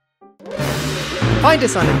Find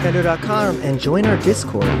us on Nintendo.com and join our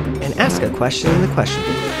Discord and ask a question in the question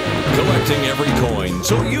board. Collecting every coin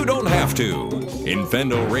so you don't have to.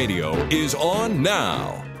 Infendo Radio is on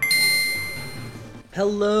now.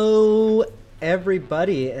 Hello,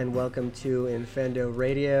 everybody, and welcome to Infendo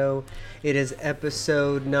Radio. It is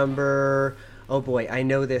episode number... Oh boy, I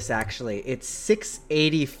know this actually. It's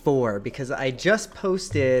 684 because I just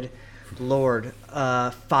posted, Lord,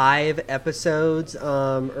 5 episodes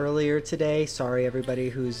earlier today. Sorry, everybody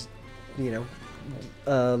who's,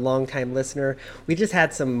 a long-time listener. We just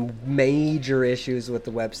had some major issues with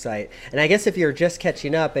the website. And I guess if you're just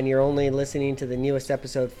catching up and you're only listening to the newest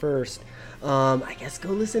episode first, I guess go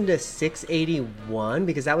listen to 681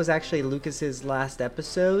 because that was actually Lucas's last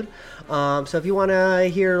episode. So if you want to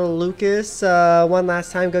hear Lucas one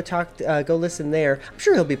last time, go listen there. I'm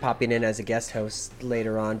sure he'll be popping in as a guest host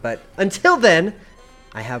later on. But until then,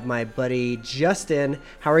 I have my buddy Justin.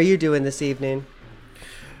 How are you doing this evening?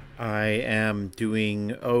 I am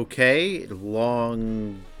doing okay.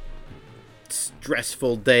 Long,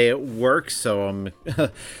 stressful day at work, so I'm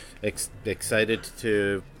excited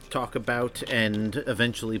to talk about and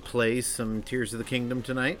eventually play some Tears of the Kingdom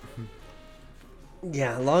tonight.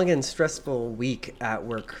 Yeah, long and stressful week at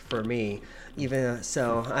work for me. Even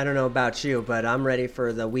so, I don't know about you, but I'm ready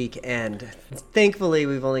for the weekend. Thankfully,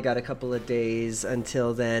 we've only got a couple of days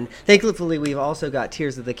until then. Thankfully, we've also got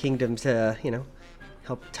Tears of the Kingdom to,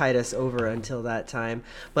 help tide us over until that time.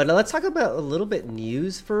 But let's talk about a little bit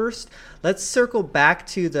news first. Let's circle back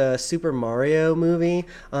to the Super Mario movie.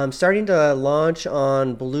 Starting to launch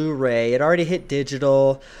on Blu-ray. It already hit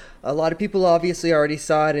digital. A lot of people obviously already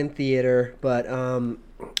saw it in theater, but I'm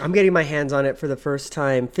getting my hands on it for the first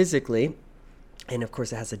time physically. And of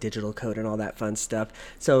course, it has a digital code and all that fun stuff.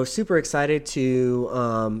 So super excited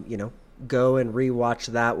to, go and rewatch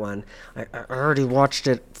that one. I already watched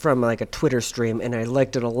it from like a Twitter stream and I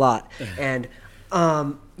liked it a lot. And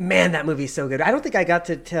man, that movie's so good. I don't think I got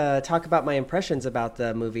to talk about my impressions about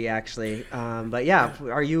the movie actually. But yeah,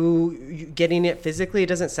 are you getting it physically? It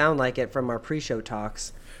doesn't sound like it from our pre-show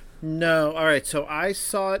talks. No. All right. So I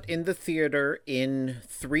saw it in the theater in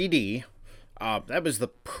 3D. That was the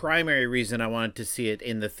primary reason I wanted to see it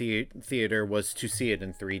in the theater was to see it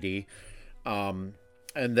in 3D.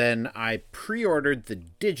 And then I pre-ordered the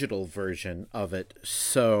digital version of it.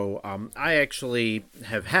 So I actually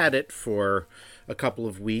have had it for a couple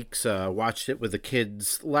of weeks. Watched it with the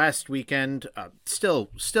kids last weekend. Still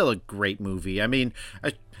a great movie. I mean,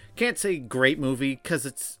 I can't say great movie because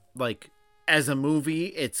it's like, as a movie,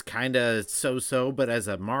 it's kind of so-so. But as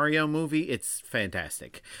a Mario movie, it's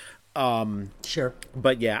fantastic. Sure.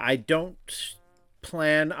 But yeah, I don't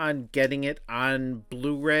plan on getting it on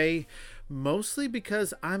Blu-ray. Mostly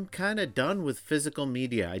because I'm kind of done with physical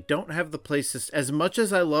media. I don't have the places, as much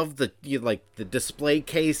as I love the display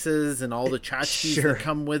cases and all the tchotchkes that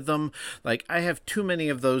come with them. Like, I have too many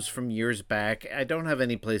of those from years back. I don't have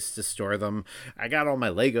any place to store them. I got all my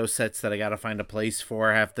Lego sets that I got to find a place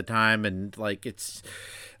for half the time, and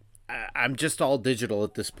I'm just all digital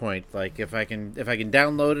at this point. Like, if I can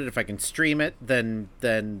download it, if I can stream it, then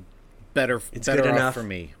better off enough for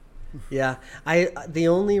me. Yeah, the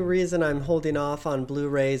only reason I'm holding off on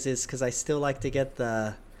Blu-rays is because I still like to get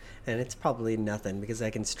and it's probably nothing because I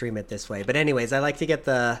can stream it this way. But anyways, I like to get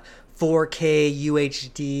the 4K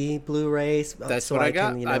UHD Blu-rays. That's what I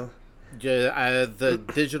got. The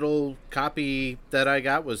digital copy that I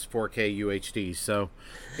got was 4K UHD, so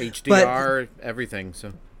HDR, everything.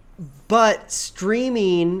 So, but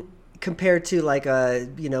streaming compared to like a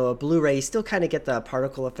Blu-ray, you still kind of get the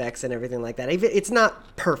particle effects and everything like that. It's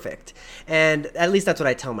not perfect, and at least that's what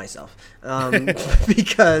I tell myself,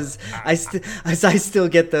 because I still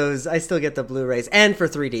get those. I still get the Blu-rays and for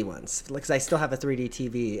 3D ones because I still have a 3D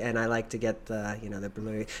TV, and I like to get the the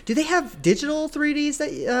Blu-ray. Do they have digital 3D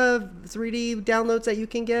downloads that you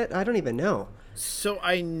can get? I don't even know. So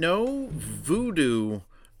I know Vudu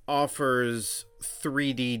offers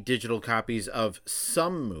 3D digital copies of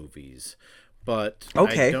some movies, but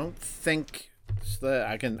I don't think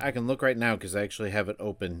I can look right now because I actually have it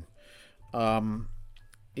open.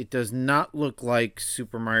 It does not look like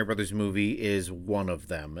Super Mario Brothers movie is one of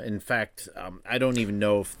them. In fact, I don't even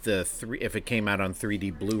know if if it came out on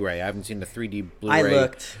 3D Blu-ray. I haven't seen the 3D Blu-ray. I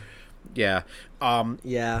looked. Yeah.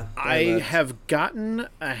 I have gotten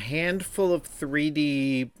a handful of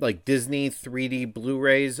 3D, like Disney 3D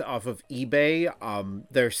Blu-rays off of eBay.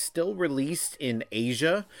 They're still released in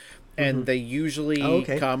Asia, and they usually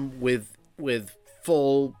come with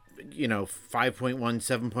full 5.1,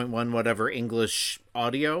 7.1, whatever English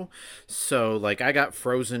audio. So like I got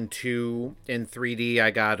Frozen 2 in 3D.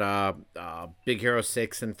 I got Big Hero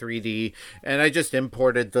 6 in 3D, and I just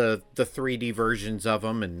imported the 3D versions of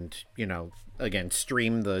them, and again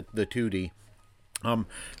stream the 2D. My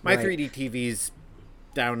Right. 3D TV's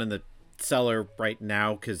down in the cellar right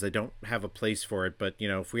now because I don't have a place for it. But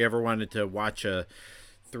if we ever wanted to watch a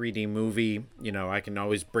 3D movie, I can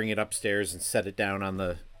always bring it upstairs and set it down on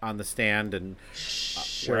the stand. And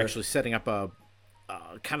Sure. we're actually setting up a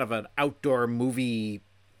kind of an outdoor movie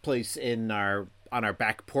place on our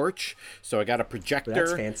back porch. So I got a projector.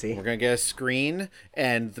 That's fancy. We're gonna get a screen,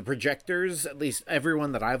 and the projectors, at least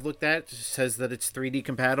everyone that I've looked at, says that it's 3D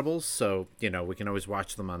compatible. So we can always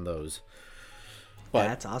watch them on those. But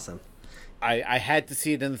That's awesome. I had to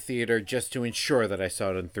see it in the theater just to ensure that I saw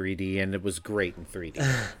it in 3D, and it was great in 3D.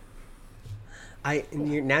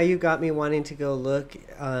 Now you got me wanting to go look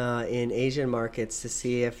in Asian markets to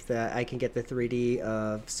see if I can get the 3D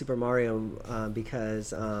of Super Mario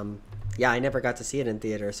because I never got to see it in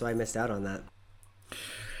theater, so I missed out on that.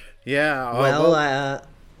 Yeah.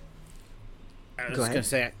 I was gonna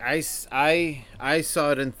say I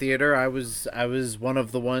saw it in theater. I was one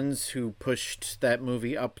of the ones who pushed that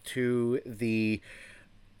movie up to the.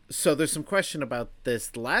 So there's some question about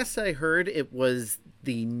this. Last I heard, it was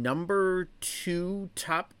the number 2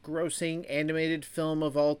 top grossing animated film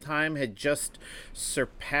of all time. Had just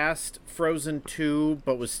surpassed Frozen 2,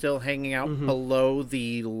 but was still hanging out below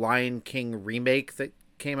the Lion King remake that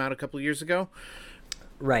came out a couple years ago.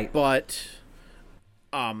 Right. But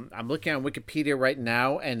I'm looking on Wikipedia right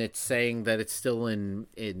now, and it's saying that it's still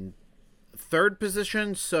in third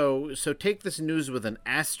position. So take this news with an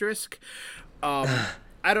asterisk.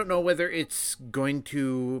 I don't know whether it's going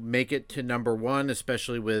to make it to number 1,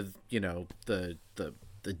 especially with the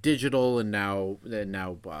digital and now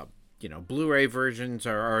Blu-ray versions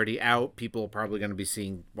are already out. People are probably going to be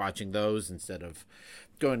watching those instead of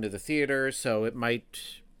going to the theater. So it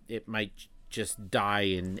might just die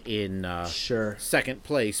in Sure. second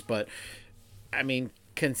place. But I mean,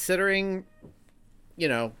 considering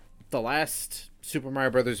the last Super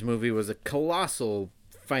Mario Brothers movie was a colossal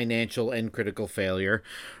financial and critical failure,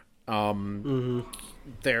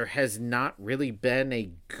 there has not really been a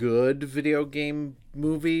good video game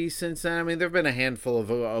movie since then. I mean, there have been a handful of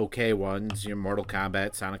okay ones, Mortal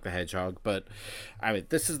Kombat, Sonic the Hedgehog, but I mean,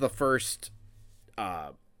 this is the first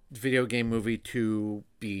video game movie to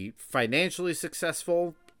be financially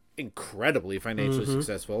successful, incredibly financially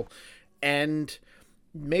successful, and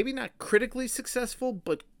maybe not critically successful,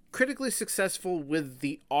 but critically successful with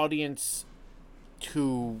the audience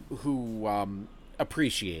who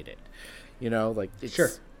appreciate it.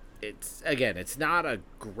 It's not a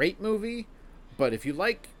great movie, but if you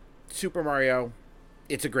like Super Mario,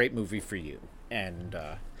 it's a great movie for you. And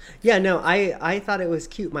I thought it was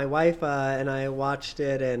cute. My wife and I watched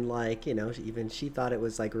it, and even she thought it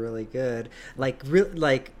was really good,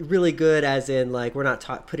 really good, as in we're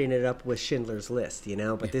not putting it up with Schindler's List,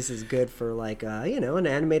 but this is good for an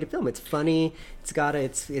animated film. It's funny, it's got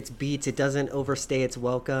its beats, it doesn't overstay its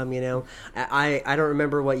welcome. I don't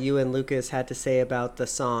remember what you and Lucas had to say about the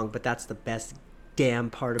song, but that's the best damn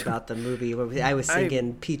part about the movie. I was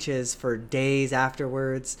singing Peaches for days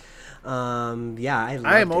afterwards. I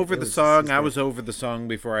am over the song. I was over the song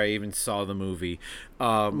before I even saw the movie.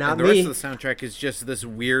 And the rest of the soundtrack is just this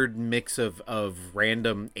weird mix of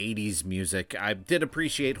random 80s music. I did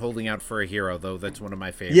appreciate Holding Out for a Hero, though. That's one of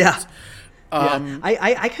my favorites. Yeah.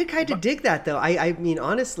 I could kind of dig that, though. I mean,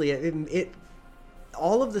 honestly, it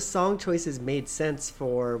all of the song choices made sense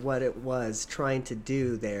for what it was trying to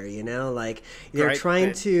do there, they're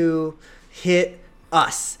trying to hit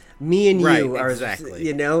us. Me and you are, exactly.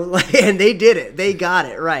 And they did it. They got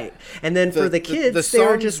it right. And then for the kids, they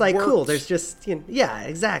were just cool. There's just,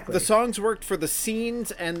 exactly. The songs worked for the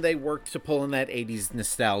scenes, and they worked to pull in that 80s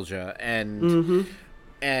nostalgia. And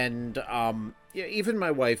even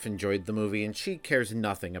my wife enjoyed the movie, and she cares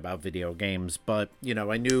nothing about video games. But,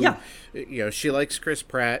 I knew, she likes Chris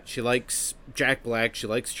Pratt, she likes Jack Black, she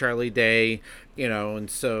likes Charlie Day, and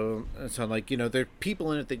so I'm like, there are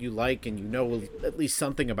people in it that you like, and at least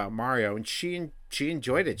something about Mario, and she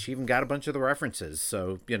enjoyed it. She even got a bunch of the references.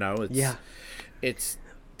 So, it's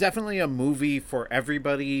definitely a movie for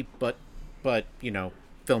everybody, but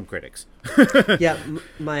film critics.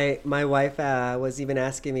 My wife was even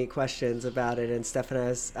asking me questions about it and stuff,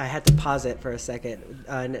 and I had to pause it for a second.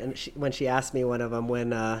 When she asked me one of them,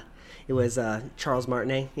 when it was Charles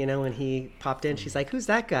Martinet, when he popped in, she's like, "Who's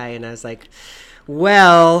that guy?" And I was like,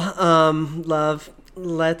 "Well, love,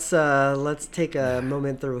 let's take a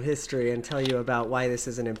moment through history and tell you about why this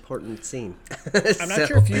is an important scene. I'm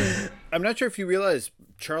not sure if you realize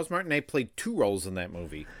Charles Martinet played two roles in that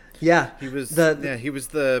movie. Yeah, He was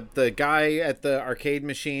the guy at the arcade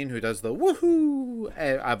machine who does the woohoo,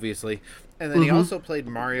 obviously, and then he also played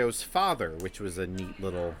Mario's father, which was a neat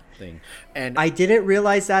little thing. And I didn't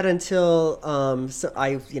realize that until so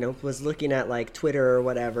I was looking at like Twitter or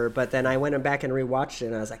whatever, but then I went back and rewatched it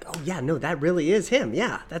and I was like, oh yeah, no, that really is him.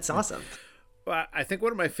 Yeah, that's awesome. I think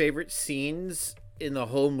one of my favorite scenes in the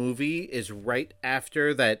whole movie is right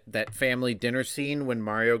after that family dinner scene when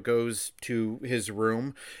Mario goes to his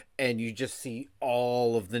room and you just see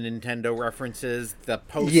all of the Nintendo references. The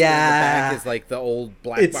poster in the back is like the old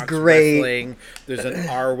black box wrestling. There's an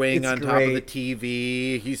R-wing on top of the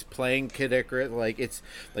TV. He's playing Kid Icarus. Like, it's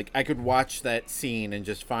like I could watch that scene and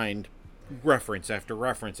just find reference after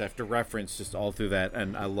reference after reference just all through that,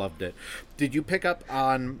 and I loved it. Did you pick up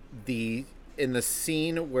on in the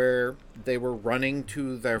scene where they were running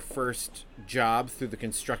to their first job through the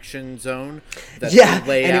construction zone? That the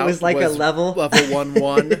layout and it was like a level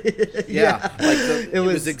 1-1. Yeah, like it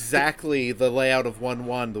was exactly the layout of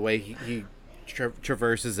 1-1. The way he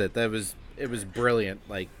traverses it. It was brilliant.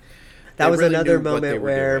 Like that was really another moment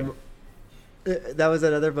where. That was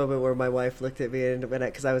another moment where my wife looked at me and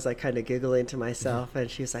because I was like kind of giggling to myself, and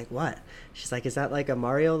she was like, "What?" She's like, "Is that like a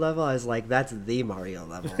Mario level?" I was like, "That's the Mario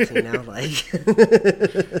level," like.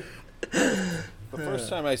 The first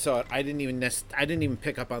time I saw it, I didn't even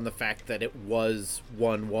pick up on the fact that it was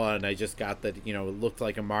 1-1. I just got that it looked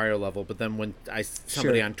like a Mario level. But then when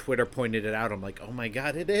somebody on Twitter pointed it out, I'm like, "Oh my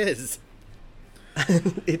god, it is!"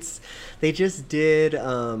 They just did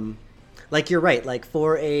like you're right, like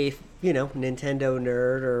for a Nintendo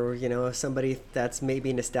nerd or somebody that's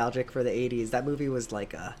maybe nostalgic for the 80s, that movie was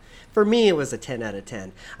like for me it was a 10 out of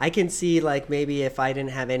 10. I can see like maybe if I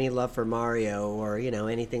didn't have any love for Mario or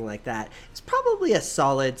anything like that, it's probably a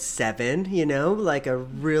solid 7, like a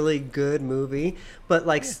really good movie, but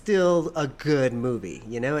like still a good movie.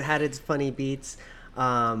 It had its funny beats.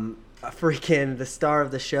 Freaking the star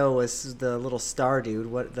of the show was the little star dude.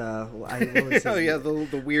 What was his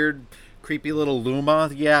the weird creepy little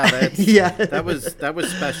Luma. Yeah, that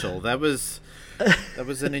was special. That was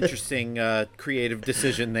an interesting creative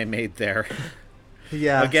decision they made there.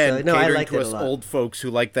 Yeah, again, catering to us old folks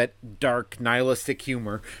who like that dark nihilistic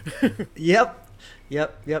humor. Yep,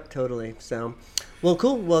 totally. So, well,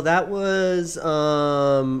 cool. Well, that was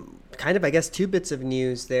kind of, I guess, 2 bits of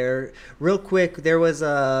news there. Real quick, there was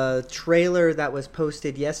a trailer that was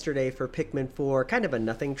posted yesterday for Pikmin 4, kind of a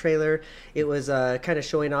nothing trailer. It was kind of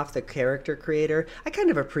showing off the character creator. I kind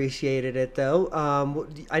of appreciated it, though.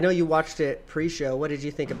 I know you watched it pre-show. What did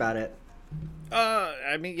you think about it?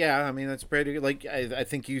 I mean, that's pretty. Like, I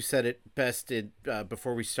think you said it best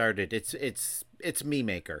before we started. It's me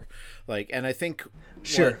maker, like, and I think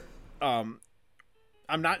sure.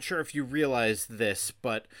 I'm not sure if you realize this,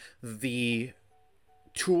 but the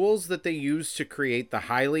tools that they use to create the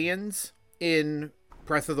Hylians in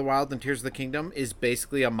Breath of the Wild and Tears of the Kingdom is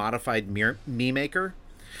basically a modified me maker.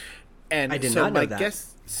 And I did not know that.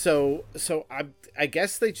 I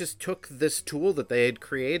guess they just took this tool that they had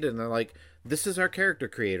created and they're like, this is our character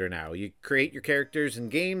creator now. You create your characters in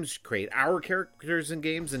games, create our characters in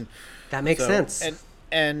games, and that makes sense.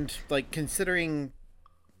 And like considering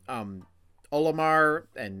Olimar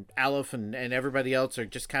and Aleph and everybody else are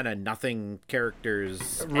just kind of nothing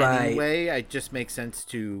characters anyway. It just makes sense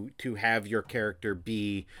to have your character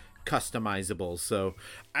be customizable. So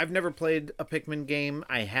I've never played a Pikmin game.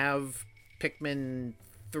 I have Pikmin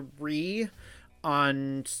 3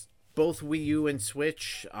 on both Wii U and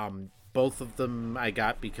Switch. Both of them I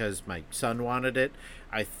got because my son wanted it.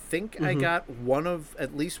 I think I got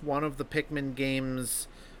at least one of the Pikmin games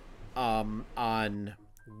on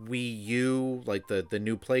Wii U, like the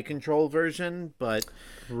new Play Control version, but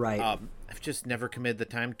I've just never committed the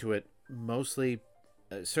time to it. Mostly,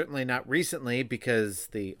 certainly not recently, because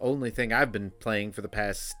the only thing I've been playing for the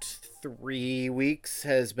past 3 weeks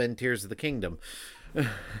has been Tears of the Kingdom.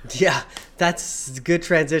 Yeah, that's a good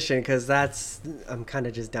transition because I'm kind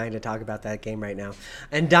of just dying to talk about that game right now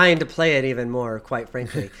and dying to play it even more, quite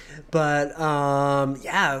frankly. But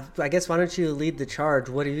yeah, I guess why don't you lead the charge?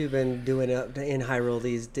 What have you been doing in Hyrule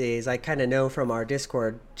these days? I kind of know from our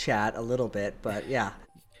Discord chat a little bit, but yeah.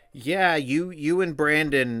 Yeah, you and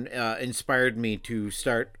Brandon inspired me to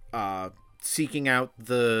start seeking out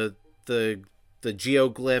the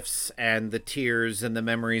geoglyphs and the tears and the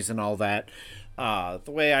memories and all that. The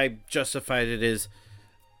way I justified it is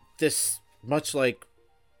this, much like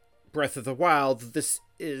Breath of the Wild, this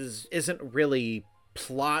isn't really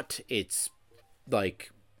plot. It's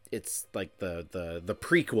like it's like the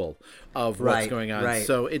prequel of what's going on. Right.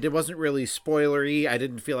 So it wasn't really spoilery. I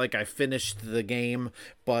didn't feel like I finished the game,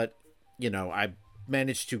 but I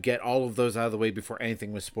managed to get all of those out of the way before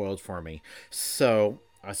anything was spoiled for me. So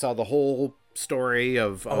I saw the whole story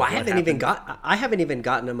of I haven't even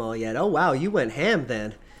gotten them all yet. Oh wow, you went ham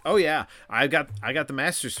then. Oh yeah, I got the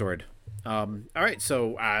Master Sword. All right,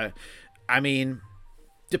 so I mean,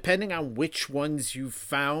 depending on which ones you've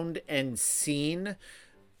found and seen,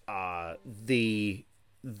 the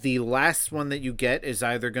last one that you get is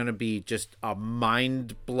either going to be just a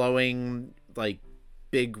mind-blowing like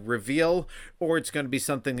big reveal, or it's going to be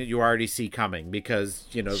something that you already see coming, because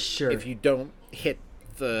Sure. if you don't hit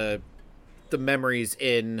the memories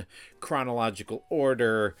in chronological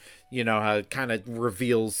order, how it kind of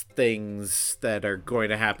reveals things that are going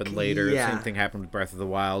to happen later. Yeah. Same thing happened with Breath of the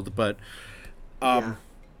Wild, but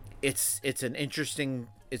it's an interesting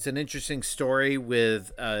story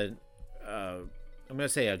with I'm gonna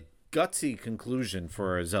say a gutsy conclusion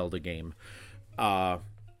for a Zelda game,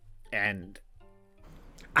 and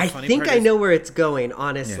I think I know where it's going,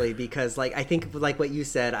 honestly, because I think like what you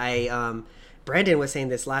said, Brandon was saying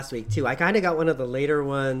this last week too. I kind of got one of the later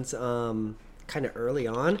ones kind of early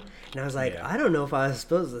on, and I was like, I don't know if I was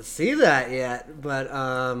supposed to see that yet, but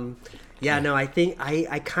no, I think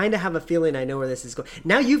I kind of have a feeling I know where this is going.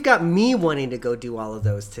 Now you've got me wanting to go do all of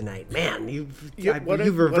those tonight. Man, you've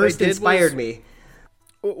reversed inspired me.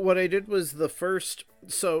 What I did was the first,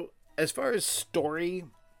 so as far as story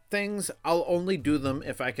things, I'll only do them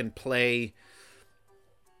if I can play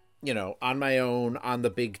on my own on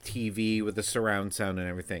the big TV with the surround sound and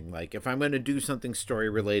everything. Like if I'm going to do something story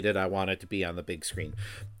related, I want it to be on the big screen.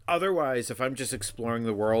 Otherwise, if I'm just exploring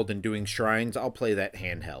the world and doing shrines, I'll play that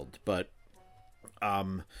handheld. But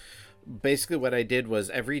basically what I did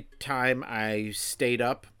was every time I stayed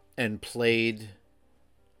up and played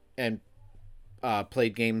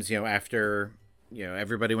games, after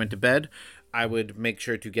everybody went to bed, I would make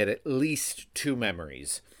sure to get at least 2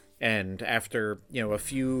 memories. And after, a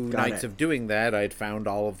few nights of doing that, I'd found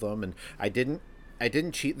all of them, and I didn't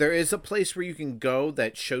cheat. There is a place where you can go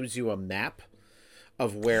that shows you a map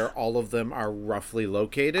of where all of them are roughly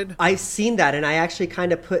located. I've seen that, and I actually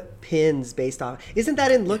kind of put pins based off. Isn't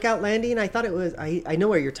that in Lookout Landing? I thought it was. I know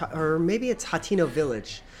where you're talking, or maybe it's Hatino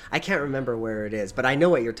Village. I can't remember where it is, but I know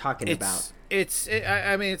what you're talking about.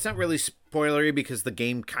 I mean, it's not really spoilery because the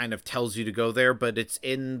game kind of tells you to go there, but it's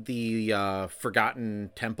in the Forgotten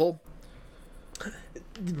Temple.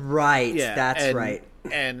 Right, yeah, that's right.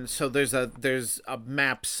 And so there's a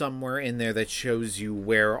map somewhere in there that shows you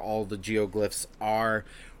where all the geoglyphs are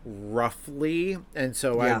roughly, and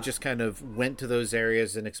so I just kind of went to those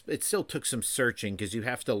areas, and it still took some searching because you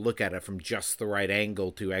have to look at it from just the right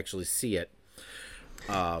angle to actually see it.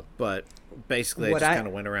 But basically, I just kind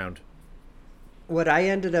of went around. What I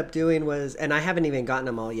ended up doing was, and I haven't even gotten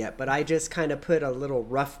them all yet, but I just kind of put a little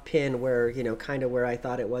rough pin where, kind of where I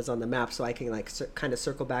thought it was on the map, so I can kind of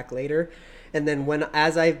circle back later. And then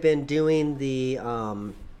as I've been doing the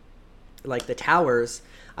the towers,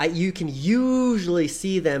 you can usually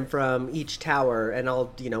see them from each tower, and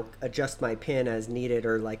I'll adjust my pin as needed,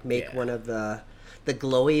 or make one of the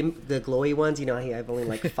glowy ones. I have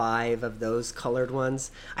only 5 of those colored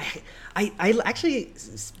ones. I actually,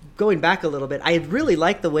 going back a little bit, I really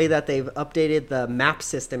like the way that they've updated the map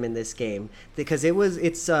system in this game, because I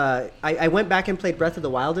went back and played Breath of the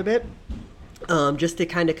Wild a bit, just to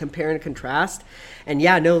kind of compare and contrast. And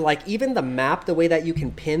even the map, the way that you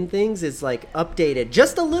can pin things is updated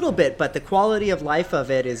just a little bit, but the quality of life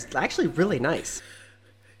of it is actually really nice.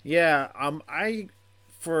 Yeah,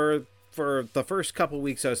 for the first couple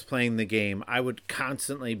weeks I was playing the game, I would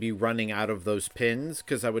constantly be running out of those pins,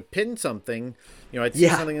 because I would pin something, I'd see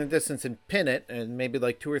something in the distance and pin it, and maybe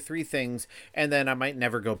 2 or 3 things, and then I might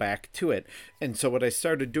never go back to it. And so what I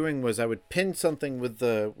started doing was I would pin something with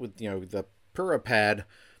the Pura pad,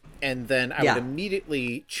 and then I would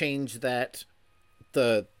immediately change that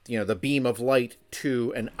the beam of light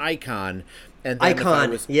to an icon. And then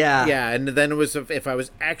and then it was if I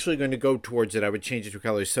was actually going to go towards it, I would change it to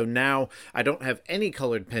colors. So now I don't have any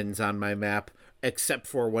colored pins on my map except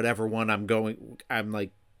for whatever one I'm going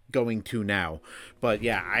to now. But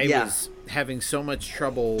I was having so much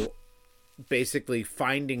trouble basically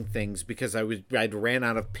finding things because I'd ran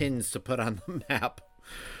out of pins to put on the map.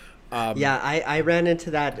 I ran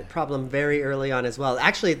into that problem very early on as well.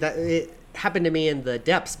 Actually, it happened to me in the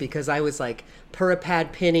depths, because I was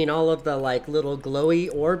Purapad pinning all of the little glowy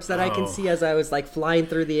orbs that I can see as I was flying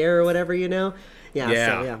through the air or whatever, the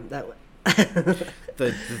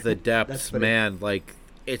depths, man,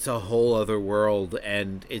 it's a whole other world,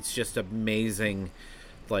 and it's just amazing.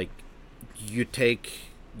 Like, you take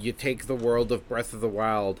the world of Breath of the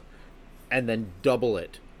Wild and then double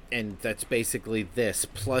it, and that's basically this.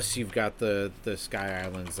 Plus you've got the Sky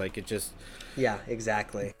Islands. Like, it just... Yeah,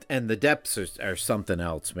 exactly. And the depths are something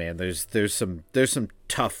else, man. There's some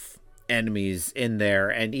tough enemies in there,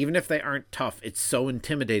 and even if they aren't tough, it's so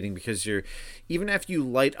intimidating because even after you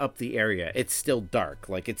light up the area, it's still dark.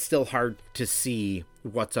 Like, it's still hard to see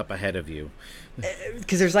what's up ahead of you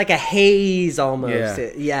because there's like a haze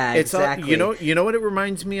almost. Yeah, it's exactly. You know what it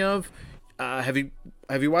reminds me of? Have you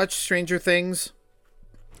watched Stranger Things?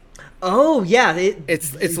 Oh yeah,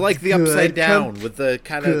 it's like the Upside Down with the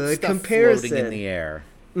kind of stuff floating in the air.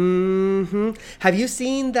 Have you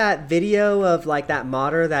seen that video of like that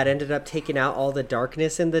modder that ended up taking out all the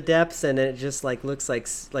darkness in the depths, and it just like looks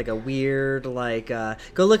like a weird go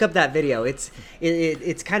look up that video.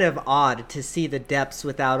 It's kind of odd to see the depths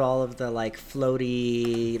without all of the like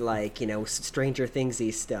floaty, like, you know, Stranger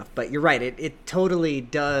Thingsy stuff. But you're right, it totally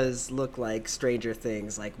does look like Stranger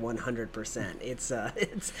Things, like 100%.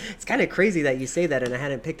 It's kind of crazy that you say that, and I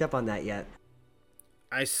hadn't picked up on that yet.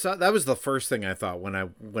 I saw that was the first thing I thought when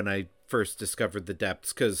I first discovered the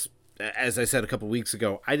depths, because as I said a couple weeks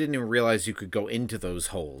ago, I didn't even realize you could go into those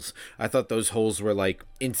holes. I thought those holes were like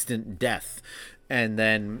instant death. And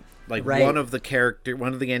then like one of the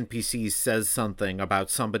NPCs says something about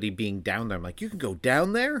somebody being down there. I'm like, you can go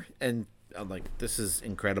down there? And I'm like, this is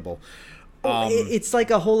incredible. It's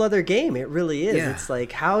like a whole other game. It really is. Yeah. It's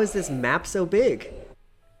like, how is this map so big?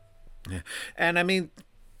 Yeah. And I mean,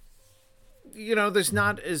 you know, there's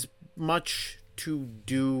not as much to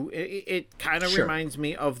do. It kind of reminds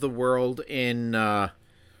me of the world in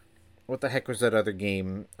what the heck was that other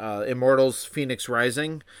game? Immortals: Phoenix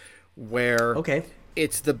Rising, where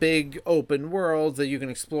it's the big open world that you can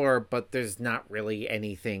explore, but there's not really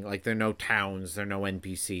anything. Like, there are no towns, there are no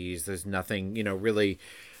NPCs, there's nothing, you know, really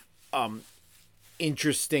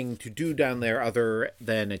interesting to do down there other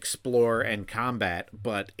than explore and combat.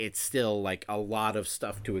 But it's still like a lot of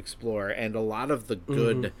stuff to explore, and a lot of the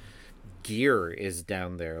good gear is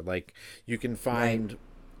down there. Like, you can find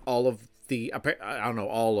all of the, I don't know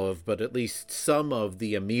all of, but at least some of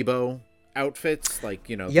the amiibo outfits, like,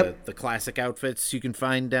 you know, the classic outfits you can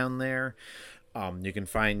find down there. You can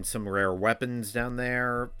find some rare weapons down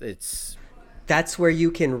there. That's where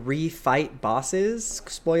you can refight bosses.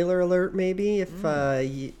 Spoiler alert, maybe, if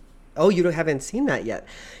you haven't seen that yet.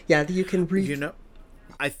 Yeah, you can You know,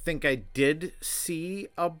 I think I did see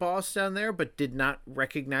a boss down there, but did not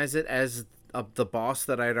recognize it as the boss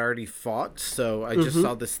that I'd already fought. So I just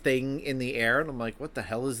saw this thing in the air, and I'm like, what the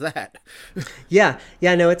hell is that? No,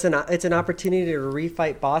 it's an opportunity to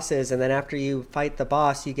refight bosses, and then after you fight the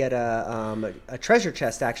boss, you get a treasure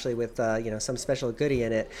chest, actually, with some special goodie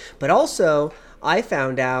in it. But also, I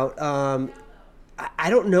found out, I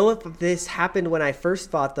don't know if this happened when I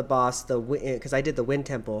first fought the boss, because I did the Wind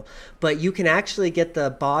Temple, but you can actually get the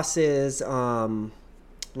boss's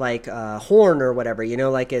horn or whatever, you know,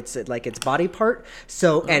 like its body part.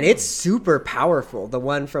 So, and it's super powerful, the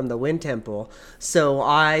one from the Wind Temple. So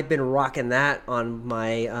I've been rocking that on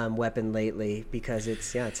my weapon lately, because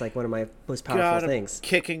it's like one of my most powerful things. I'm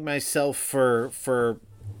kicking myself for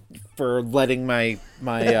letting my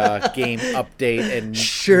game update and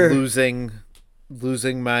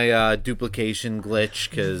losing my duplication glitch,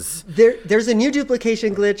 because there's a new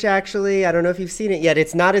duplication glitch, actually. I don't know if you've seen it yet.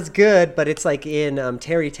 It's not as good, but it's like in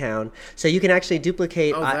Terrytown, so you can actually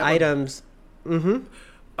duplicate items.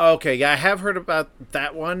 Okay, yeah, I have heard about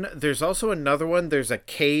that one. There's also another one. There's a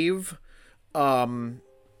cave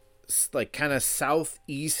like kind of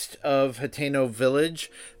southeast of Hateno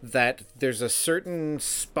Village, that there's a certain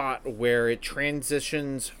spot where it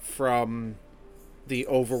transitions from the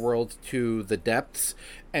overworld to the depths,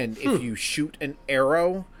 and if you shoot an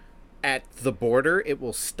arrow at the border, it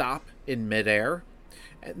will stop in midair,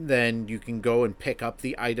 and then you can go and pick up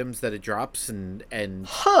the items that it drops, and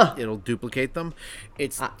it'll duplicate them.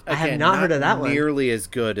 It's I have not heard of that one. Nearly as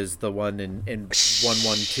good as the one in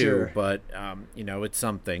 112, but it's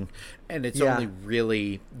something, and it's only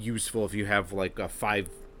really useful if you have like a five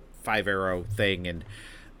arrow thing, and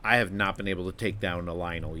I have not been able to take down a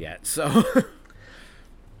Lionel yet, so.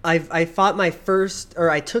 I fought my first, or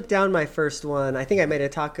I took down my first one. I think I may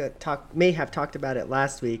have talked about it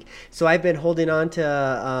last week. So I've been holding on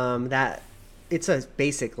to that. It's a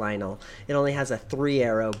basic Lionel. It only has a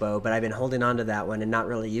 3-arrow bow, but I've been holding on to that one and not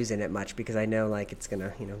really using it much, because I know like it's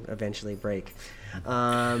gonna eventually break.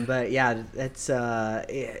 But yeah, it's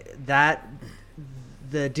that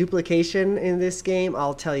the duplication in this game.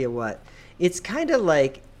 I'll tell you what, it's kind of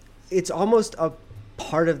like, it's almost a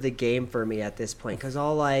part of the game for me at this point, because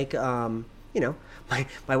I'll like, my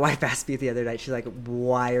wife asked me the other night, she's like,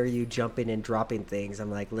 why are you jumping and dropping things?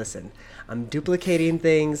 I'm like, listen, I'm duplicating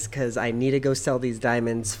things because I need to go sell these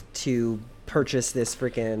diamonds to purchase this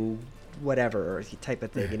freaking whatever type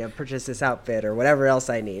of thing, purchase this outfit or whatever else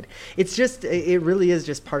I need. It's just, it really is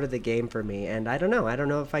just part of the game for me. And I don't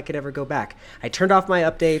know if I could ever go back. I turned off my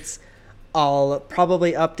updates. I'll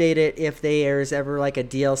probably update it if there's ever like a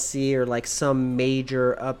DLC or like some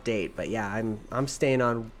major update. But yeah, I'm staying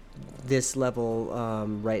on this level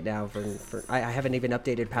right now for I haven't even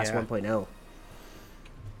updated past 1.0.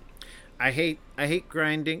 I hate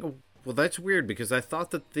grinding. Well, that's weird because I thought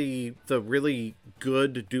that the really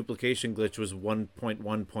good duplication glitch was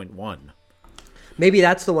 1.1.1. Maybe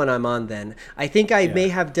that's the one I'm on then. I think I may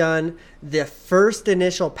have done the first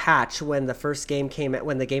initial patch when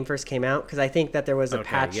the game first came out, because I think that there was a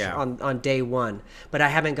patch on day one, but I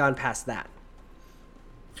haven't gone past that.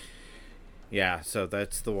 Yeah, so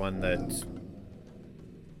that's the one that...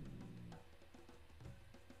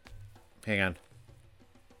 Hang on.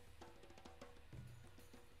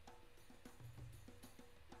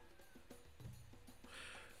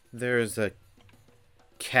 There's a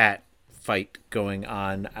cat fight going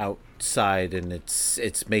on outside, and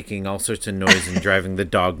it's making all sorts of noise and driving the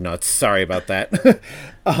dog nuts. Sorry about that.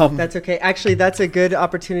 That's okay. Actually, that's a good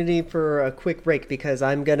opportunity for a quick break, because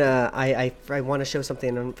I want to show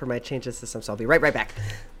something for my change of system, so I'll be right back.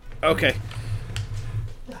 Okay.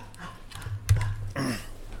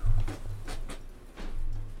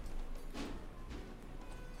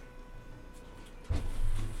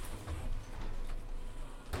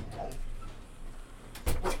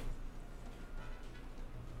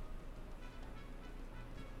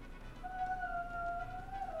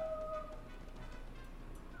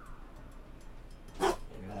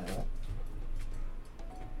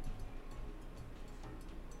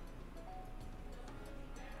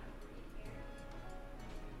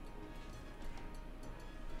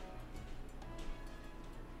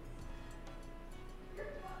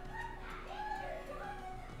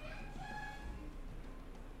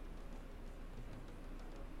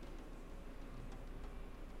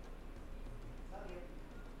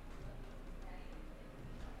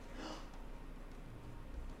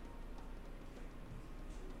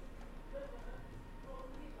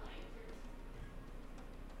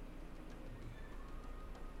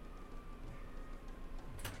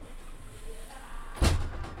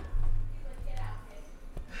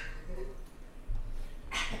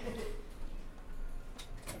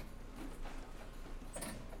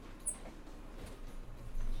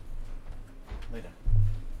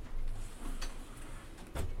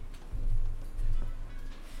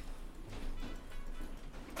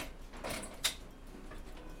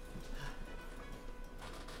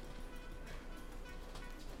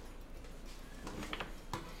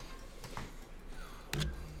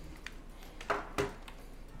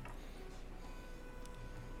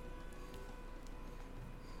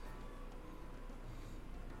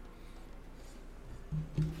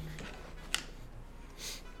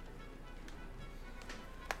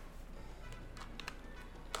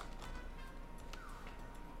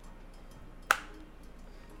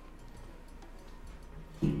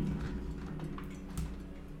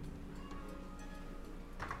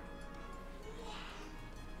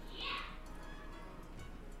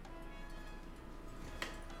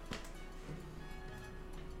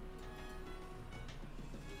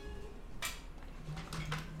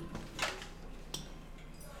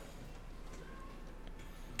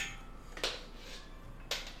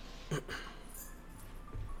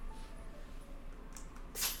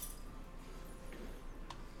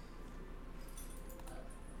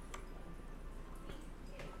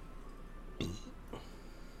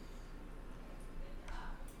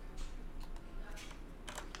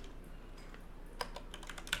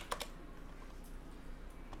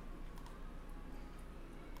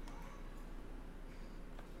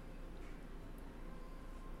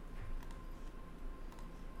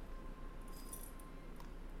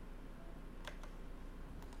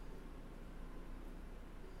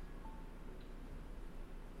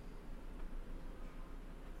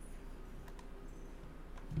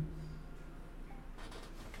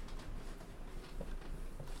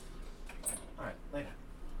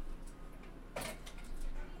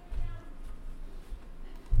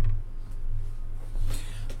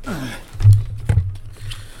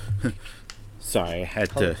 Sorry, I had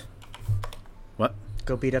to... What?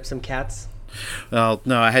 Go beat up some cats? Well,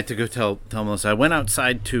 no, I had to go tell Melissa. I went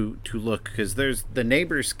outside to look, because there's the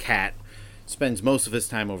neighbor's cat spends most of his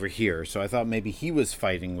time over here, so I thought maybe he was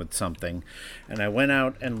fighting with something. And I went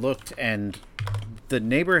out and looked, and the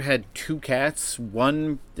neighbor had two cats.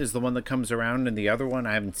 One is the one that comes around, and the other one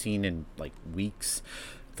I haven't seen in like weeks.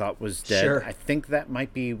 Thought was dead. Sure. I think that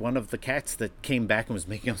might be one of the cats that came back and was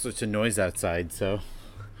making all sorts of noise outside. So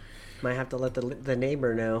might have to let the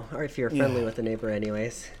neighbor know, or if you're friendly with the neighbor,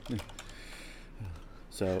 anyways.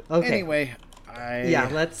 So okay. Anyway,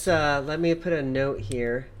 let's let me put a note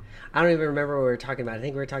here. I don't even remember what we were talking about. I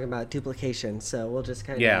think we were talking about duplication. So we'll just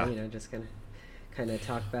kind of just kind of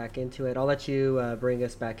talk back into it. I'll let you bring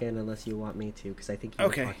us back in unless you want me to, because I think you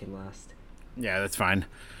were talking last. Yeah, that's fine.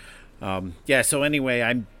 So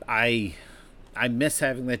anyway, I miss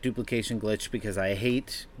having that duplication glitch because I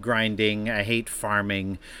hate grinding. I hate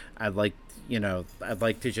farming. I'd like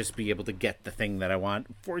to just be able to get the thing that I want.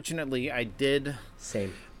 Fortunately, I did.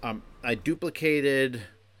 Same. I duplicated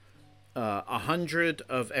 100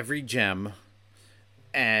 of every gem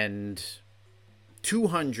and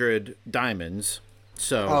 200 diamonds.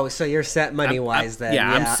 So so you're set money wise then.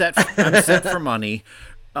 Yeah, I'm set for money.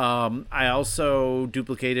 I also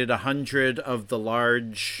duplicated 100 of the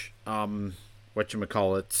large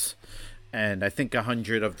whatchamacallits, and I think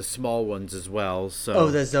 100 of the small ones as well. So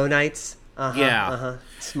the Zonites.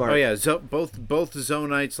 Smart. Oh yeah, both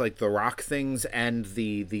Zonites, like the rock things, and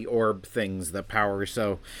the orb things that power.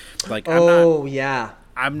 So like I'm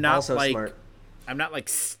not also like smart. I'm not like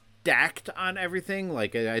stacked on everything.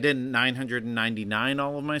 Like I didn't 999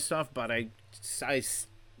 all of my stuff, but I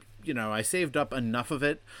saved up enough of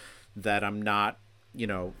it that I'm not,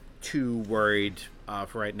 too worried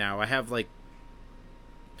for right now. I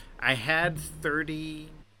had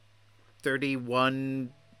 31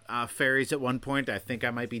 fairies at one point. I think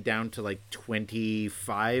I might be down to like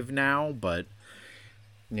 25 now, but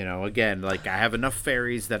again, like I have enough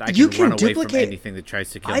fairies that I can run away from anything that tries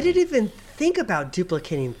to kill me. I didn't even think about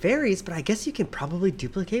duplicating fairies, but I guess you can probably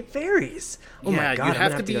duplicate fairies. Oh my god, you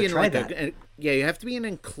have to be go in try like that. you have to be in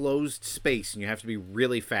an enclosed space, and you have to be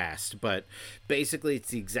really fast. But basically, it's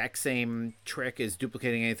the exact same trick as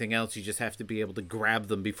duplicating anything else. You just have to be able to grab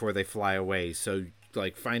them before they fly away. So,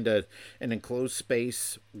 like, find an enclosed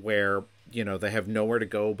space where they have nowhere to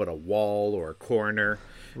go but a wall or a corner,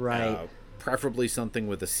 right? Preferably something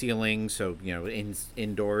with a ceiling, so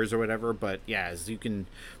indoors or whatever. But yeah, as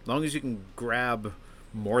long as you can grab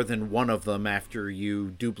more than one of them after you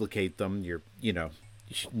duplicate them, you're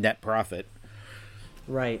net profit.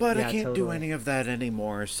 Right. But I can't do any of that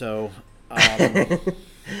anymore. So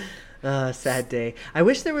sad day. I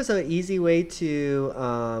wish there was an easy way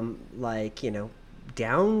to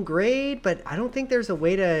downgrade, but I don't think there's a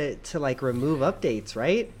way to like remove updates,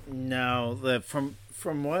 right? No,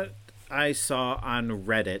 from what I saw on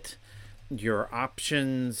Reddit, your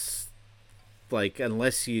options, like,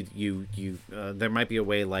 unless you there might be a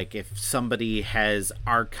way, like, if somebody has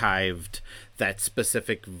archived that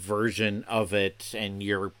specific version of it and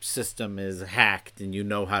your system is hacked and you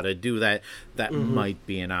know how to do that, that might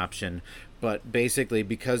be an option. But basically,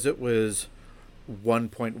 because it was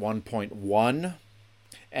 1.1.1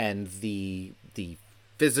 and the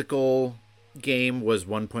physical game was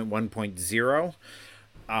 1.1.0,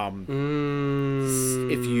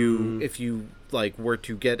 if you like were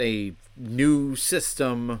to get a new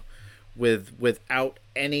system without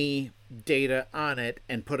any data on it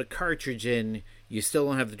and put a cartridge in, you still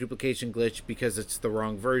don't have the duplication glitch because it's the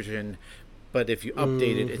wrong version. But if you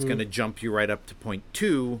update it, it's going to jump you right up to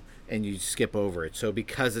 0.2 and you skip over it. So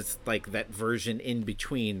because it's like that version in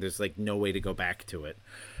between, there's like no way to go back to it.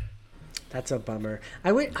 That's a bummer.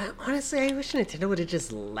 Honestly, I wish Nintendo would have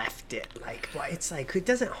just left it. Like, it's like, it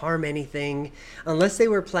doesn't harm anything unless they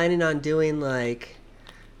were planning on doing like,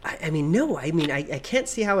 I can't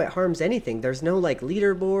see how it harms anything. There's no like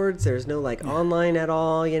leaderboards. There's no like online at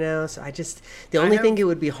all, So the only thing it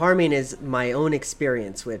would be harming is my own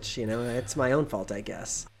experience, which, it's my own fault, I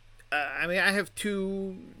guess. I have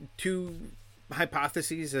two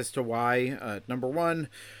hypotheses as to why. Number one,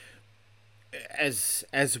 as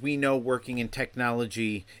we know, working in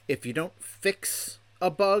technology, if you don't fix a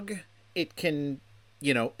bug, it can,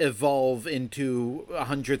 evolve into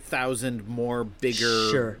 100,000 more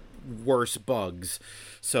bigger, worse bugs.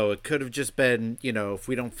 So it could have just been, if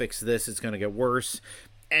we don't fix this, it's going to get worse.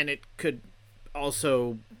 And it could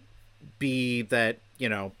also be that,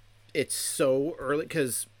 it's so early,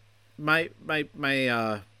 because my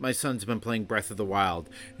son's been playing Breath of the Wild,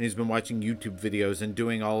 and he's been watching YouTube videos and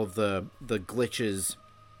doing all of the glitches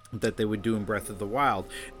that they would do in Breath of the Wild,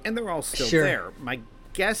 and they're all still there. My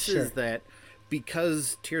guess is that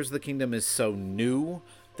because Tears of the Kingdom is so new,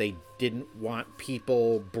 they didn't want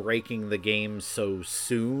people breaking the game so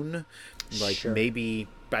soon. Like maybe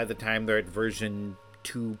by the time they're at version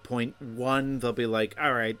 2.1, they'll be like,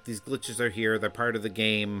 all right, these glitches are here, they're part of the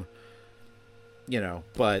game,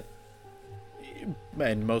 but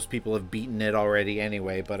and most people have beaten it already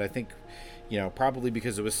anyway, but I think probably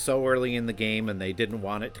because it was so early in the game and they didn't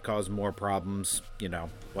want it to cause more problems,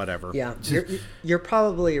 whatever. Yeah, you're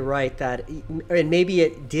probably right that, and maybe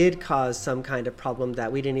it did cause some kind of problem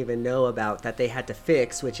that we didn't even know about that they had to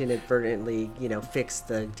fix, which inadvertently, fixed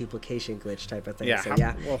the duplication glitch type of thing. Yeah.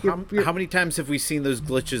 So, How many times have we seen those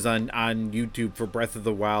glitches on YouTube for Breath of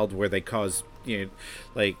the Wild where they cause,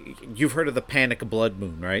 like, you've heard of the panic blood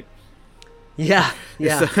moon, right? Yeah.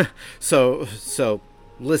 So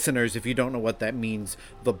listeners, if you don't know what that means,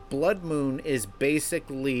 the blood moon is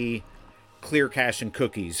basically clear cache and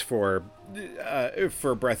cookies for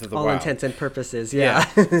Breath of the Wild. All intents and purposes, yeah.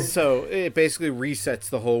 So it basically resets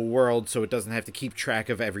the whole world so it doesn't have to keep track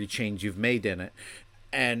of every change you've made in it.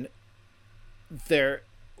 And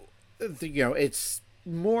it's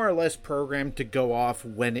more or less programmed to go off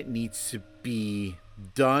when it needs to be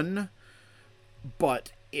done.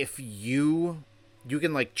 But if you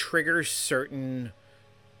can like trigger certain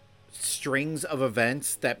strings of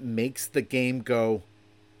events that makes the game go,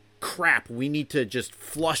 crap, we need to just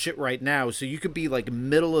flush it right now. So you could be like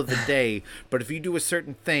middle of the day, but if you do a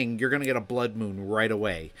certain thing, you're gonna get a blood moon right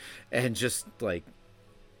away. And just like,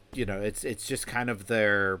 it's just kind of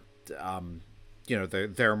their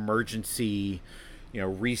their emergency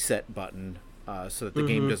reset button, so that the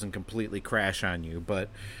game doesn't completely crash on you. But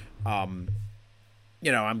I'm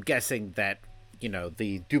guessing that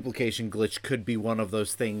the duplication glitch could be one of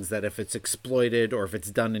those things that if it's exploited or if it's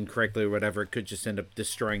done incorrectly or whatever, it could just end up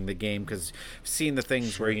destroying the game. Because I've seen the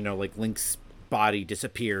things where, like Link's body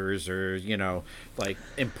disappears or, like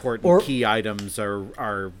important key items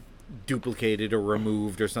are duplicated or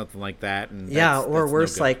removed or something like that. And or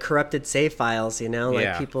worse, like corrupted save files,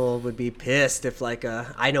 Yeah. people would be pissed if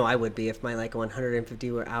I know I would be if my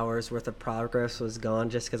 150 hours worth of progress was gone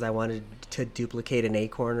just because I wanted to duplicate an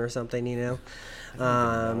acorn or something, I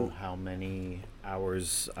don't know how many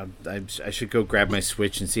hours. I should go grab my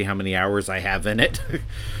Switch and see how many hours I have in it.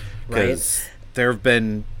 Because there have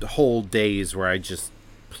been whole days where I just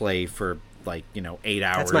play for 8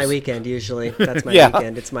 hours. That's my weekend usually. That's my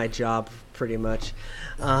weekend. It's my job pretty much.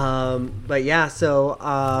 But yeah, so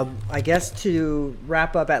I guess to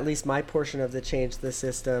wrap up at least my portion of the change to the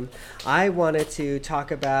system, I wanted to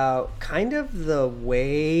talk about kind of the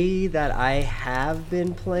way that I have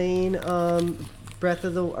been playing Breath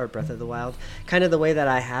of the Wild, kind of the way that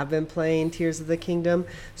I have been playing Tears of the Kingdom.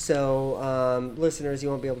 So listeners, you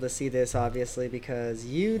won't be able to see this obviously because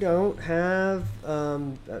you don't have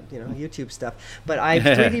YouTube stuff, but I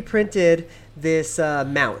 3D printed this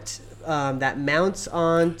mount that mounts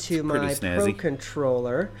onto my Pro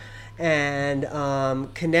controller and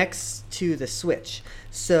connects to the Switch.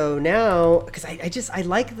 So now, because I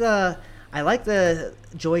like the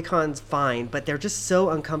Joy-Cons fine, but they're just so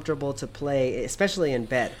uncomfortable to play, especially in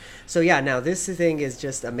bed. So yeah, now this thing is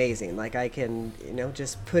just amazing. Like I can,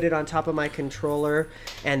 just put it on top of my controller,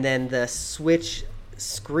 and then the Switch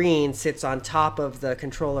screen sits on top of the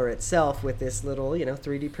controller itself with this little,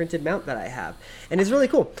 3D printed mount that I have. And it's really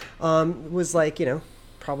cool. It was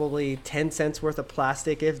probably 10 cents worth of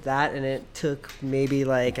plastic, if that, and it took maybe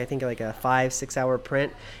I think a 5-6 hour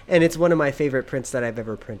print, and it's one of my favorite prints that I've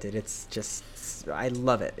ever printed. It's just, I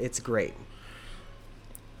love it. It's great.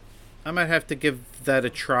 I might have to give that a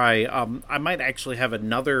try. I might actually have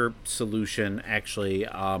another solution.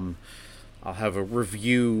 I'll have a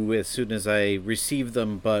review as soon as I receive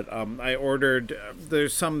them, but I ordered,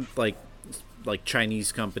 there's some like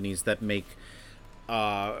Chinese companies that make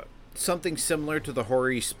something similar to the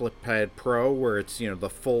Hori SplitPad Pro, where it's the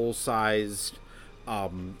full-sized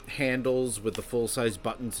handles with the full-size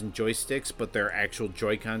buttons and joysticks, but they're actual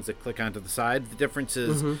Joy-Cons that click onto the side. The difference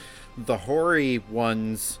is the Hori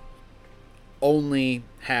ones only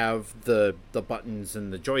have the buttons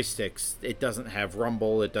and the joysticks. It doesn't have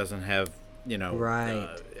rumble. It doesn't have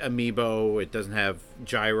amiibo. It doesn't have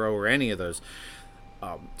gyro or any of those.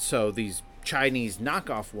 So these Chinese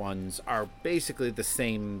knockoff ones are basically the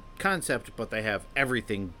same concept, but they have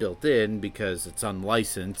everything built in because it's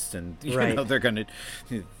unlicensed, and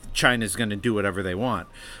China's gonna do whatever they want.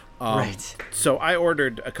 So I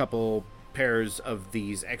ordered a couple pairs of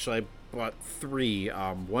these. Actually, I bought 3.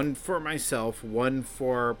 One for myself, one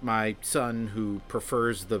for my son who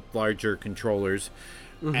prefers the larger controllers,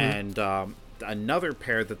 and another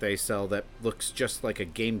pair that they sell that looks just like a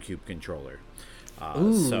GameCube controller.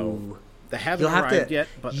 They haven't arrived yet,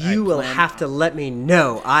 but you will have to let me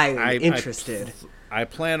know. I'm interested. I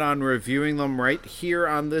plan on reviewing them right here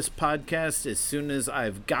on this podcast as soon as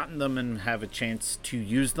I've gotten them and have a chance to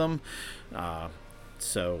use them.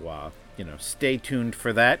 So stay tuned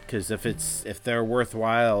for that, because if they're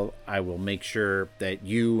worthwhile, I will make sure that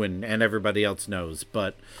you and everybody else knows.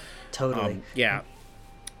 But totally, yeah.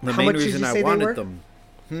 The How main much did reason you say I they were? wanted them.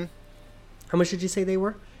 How much did you say they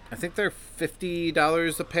were? I think they're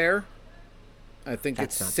 $50 a pair. I think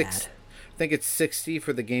That's it's not bad. I think it's $60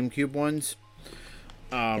 for the GameCube ones.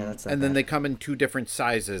 That's not And then bad. they come in two different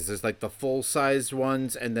sizes. There's like the full-sized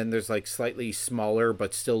ones, and then there's like slightly smaller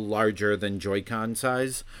but still larger than Joy-Con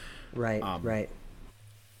size. Right, right.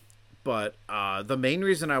 But the main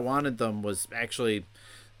reason I wanted them was actually,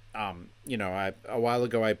 a while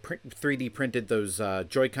ago I 3D printed those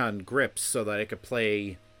Joy-Con grips so that I could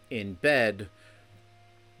play in bed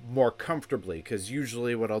more comfortably, because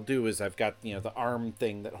usually what I'll do is I've got the arm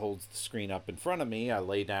thing that holds the screen up in front of me. I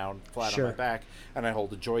lay down flat on my back and I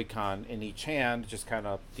hold a Joy-Con in each hand, just kind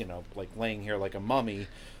of like laying here like a mummy,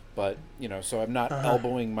 but so I'm not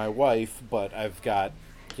elbowing my wife, but I've got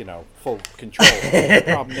full control. The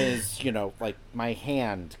problem is like my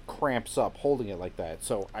hand cramps up holding it like that,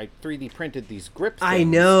 so I 3D printed these grip things I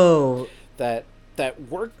know that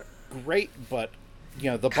work great, but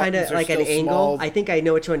the kind buttons of are like still an angle. small. I think I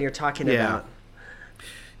know which one you're talking about.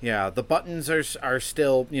 Yeah, the buttons are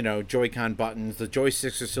still, Joy-Con buttons. The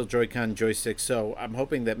joysticks are still Joy-Con joysticks. So I'm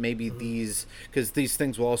hoping that maybe these, because these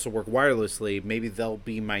things will also work wirelessly, maybe they'll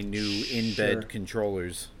be my new in-bed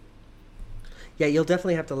controllers. Yeah, you'll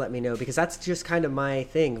definitely have to let me know, because that's just kind of my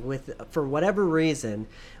thing for whatever reason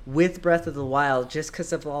with Breath of the Wild, just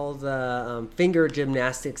because of all the finger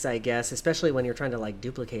gymnastics, I guess, especially when you're trying to like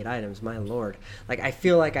duplicate items. My lord, like I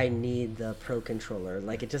feel like I need the Pro Controller.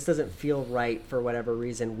 Like it just doesn't feel right for whatever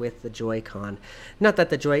reason with the Joy-Con. Not that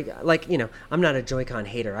the I'm not a Joy-Con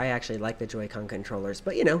hater. I actually like the Joy-Con controllers,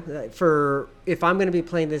 but for if I'm going to be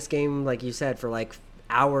playing this game, like you said, for like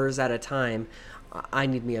hours at a time, I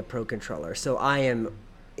need me a Pro Controller. So I am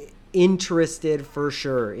interested for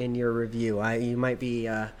sure in your review. I might be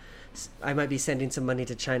sending some money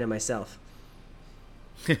to China myself.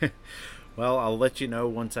 Well, I'll let you know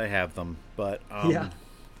once I have them. But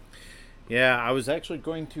yeah, I was actually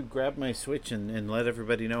going to grab my Switch and let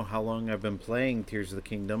everybody know how long I've been playing Tears of the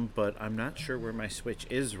Kingdom, but I'm not sure where my Switch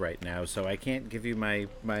is right now, so I can't give you my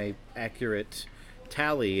accurate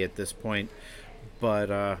tally at this point.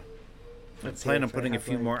 But I plan on putting a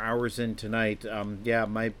few more hours in tonight.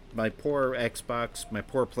 My poor Xbox, my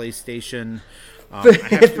poor PlayStation.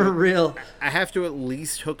 For real. I have to at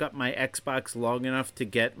least hook up my Xbox long enough to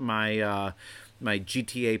get my my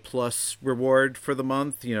GTA Plus reward for the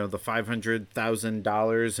month. The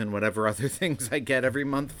 $500,000 and whatever other things I get every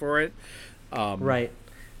month for it. Right.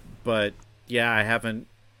 But yeah,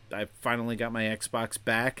 I finally got my Xbox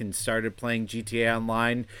back and started playing GTA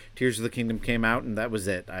Online. Tears of the Kingdom came out, and that was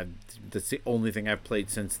it. That's the only thing I've played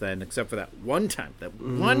since then, except for that one time.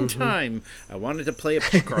 One time I wanted to play a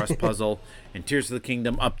Picross puzzle, and Tears of the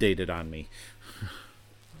Kingdom updated on me.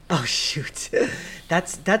 Oh shoot,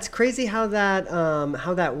 that's crazy how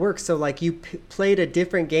that works. So like you played a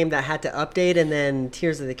different game that had to update, and then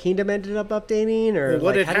Tears of the Kingdom ended up updating, or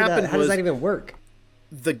Well, how does that even work?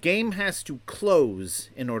 The game has to close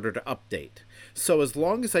in order to update. So as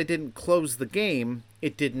long as I didn't close the game,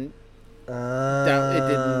 it didn't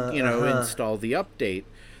install the update.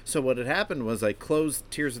 So what had happened was I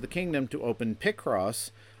closed Tears of the Kingdom to open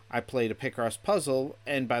Picross. I played a Picross puzzle,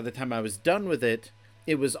 and by the time I was done with it,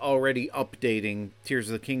 it was already updating Tears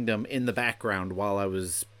of the Kingdom in the background while I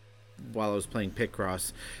was playing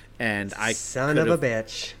Picross. And Son of a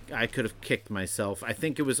bitch. I could have kicked myself. I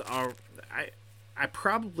think it was I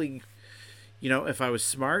probably, if I was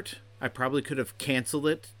smart, I probably could have canceled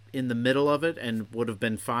it in the middle of it and would have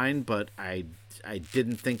been fine, but I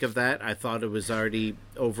didn't think of that. I thought it was already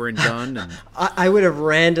over and done. And I would have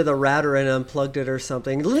ran to the router and unplugged it or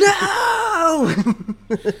something. No!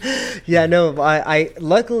 Yeah, no,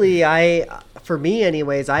 luckily, for me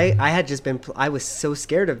anyways, I had just been, I was so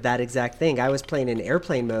scared of that exact thing. I was playing in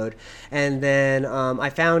airplane mode, and then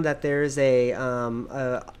I found that there's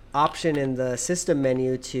a option in the system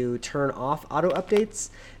menu to turn off auto updates.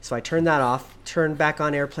 So I turned that off, turned back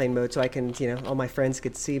on airplane mode so I can, all my friends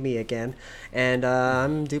could see me again, and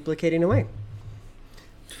I'm duplicating away.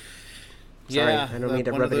 Sorry, I don't mean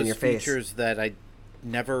to rub it in your face. Features that I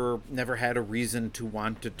never had a reason to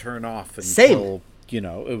want to turn off until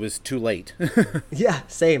it was too late. Yeah,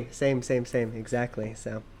 same, exactly.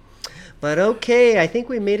 So. But okay, I think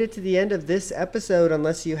we made it to the end of this episode,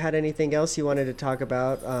 unless you had anything else you wanted to talk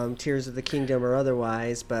about, Tears of the Kingdom or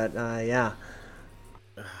otherwise. But yeah.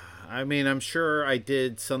 I mean, I'm sure I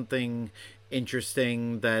did something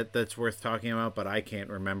interesting that's worth talking about, but I can't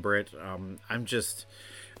remember it. I'm just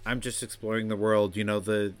exploring the world.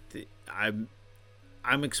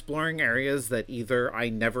 I'm exploring areas that either I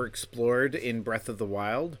never explored in Breath of the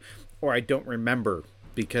Wild, or I don't remember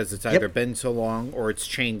because it's either been so long or it's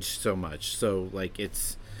changed so much. So like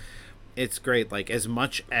it's great. Like, as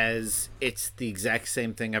much as it's the exact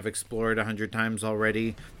same thing I've explored 100 times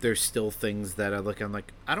already, there's still things that I'm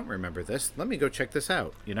like, I don't remember this. Let me go check this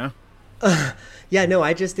out, Yeah, no,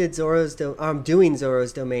 I just did doing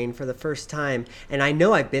Zoro's Domain for the first time, and I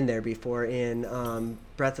know I've been there before in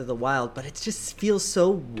Breath of the Wild, but it just feels so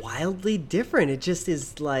wildly different. It just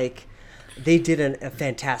is like they did a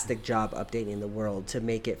fantastic job updating the world to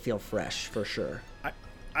make it feel fresh, for sure.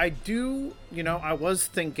 I do, I was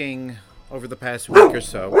thinking over the past week or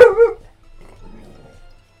so.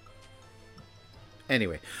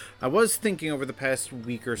 Anyway, I was thinking over the past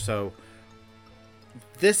week or so,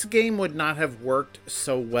 this game would not have worked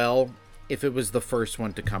so well if it was the first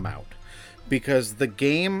one to come out. Because the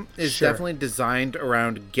game is definitely designed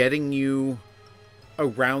around getting you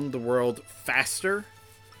around the world faster.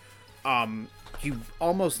 You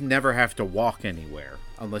almost never have to walk anywhere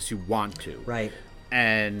unless you want to. Right.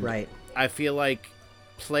 And I feel like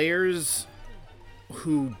players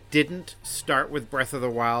who didn't start with Breath of the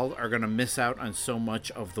Wild are going to miss out on so much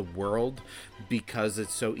of the world because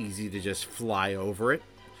it's so easy to just fly over it.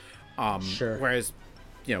 Whereas,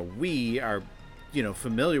 we are,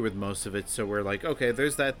 familiar with most of it. So we're like, okay,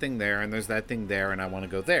 there's that thing there and there's that thing there and I want to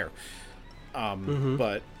go there.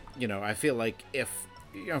 But, I feel like if,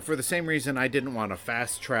 for the same reason I didn't want to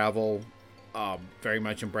fast travel very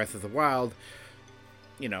much in Breath of the Wild,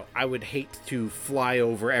 I would hate to fly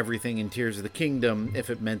over everything in Tears of the Kingdom if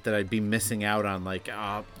it meant that I'd be missing out on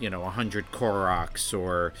 100 Koroks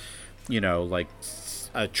or, like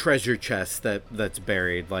a treasure chest that's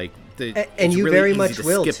buried. And you really very easy much to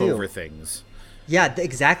will skip too. over things. Yeah,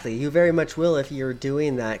 exactly. You very much will if you're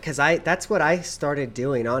doing that. Because that's what I started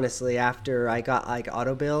doing, honestly, after I got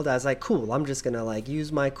auto build. I was like, cool, I'm just going to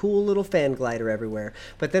use my cool little fan glider everywhere.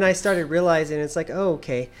 But then I started realizing it's like, oh,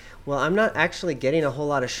 okay, well, I'm not actually getting a whole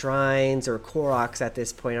lot of shrines or Koroks at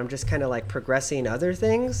this point. I'm just kind of progressing other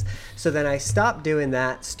things. So then I stopped doing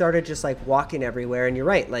that, started just walking everywhere. And you're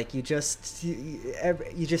right, you just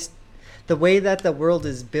the way that the world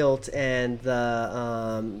is built and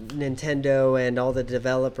the Nintendo and all the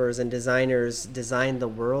developers and designers design the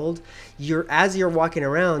world, as you're walking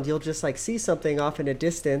around, you'll just see something off in a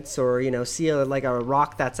distance or, see a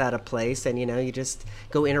rock that's out of place and, you just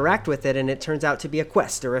go interact with it and it turns out to be a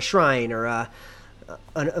quest or a shrine or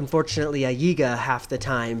unfortunately a Yiga half the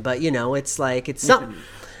time. But, it's something.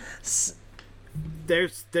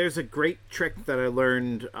 There's a great trick that I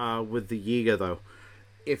learned with the Yiga, though.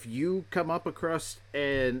 If you come up across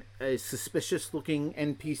a suspicious-looking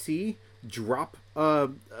NPC, drop a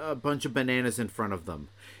bunch of bananas in front of them.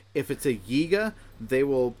 If it's a Yiga, they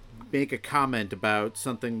will make a comment about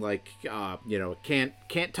something like, can't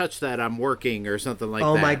touch that, I'm working, or something like that.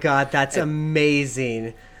 Oh my god, that's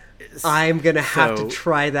amazing. I'm going to have to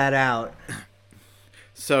try that out.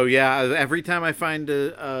 So yeah, every time I find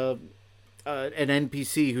an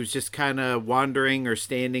NPC who's just kind of wandering or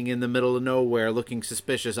standing in the middle of nowhere looking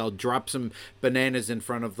suspicious, I'll drop some bananas in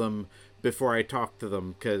front of them before I talk to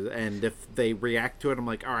them. And if they react to it, I'm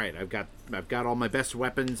like, all right, I've got all my best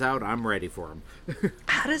weapons out. I'm ready for them.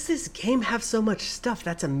 How does this game have so much stuff?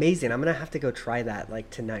 That's amazing. I'm going to have to go try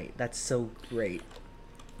that tonight. That's so great.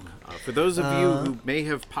 For those of you who may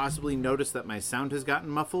have possibly noticed that my sound has gotten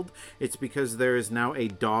muffled, it's because there is now a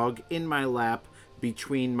dog in my lap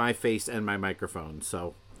between my face and my microphone,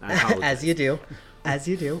 so I apologize. As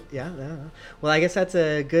you do. Yeah. Well, I guess that's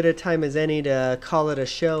a good a time as any to call it a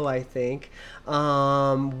show, I think.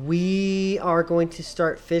 We are going to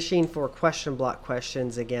start fishing for question block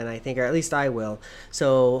questions again, I think, or at least I will.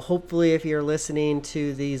 So hopefully if you're listening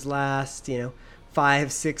to these last,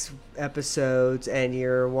 5-6 episodes and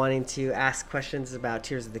you're wanting to ask questions about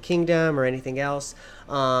Tears of the Kingdom or anything else,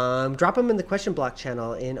 drop them in the question block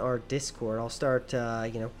channel in our Discord. I'll start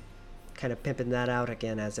kind of pimping that out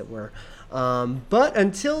again, as it were. But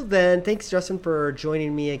until then, thanks Justin for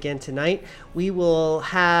joining me again tonight. We will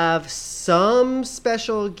have some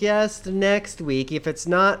special guest next week. If it's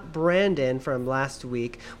not Brandon from last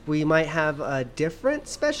week, we might have a different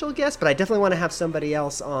special guest, but I definitely want to have somebody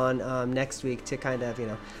else on next week to kind of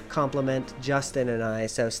compliment Justin and I,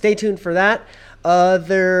 so stay tuned for that.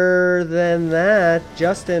 Other than that,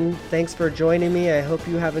 Justin, thanks for joining me. I hope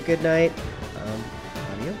you have a good night.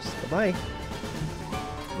 Adios. Bye-bye.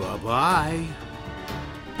 Bye-bye.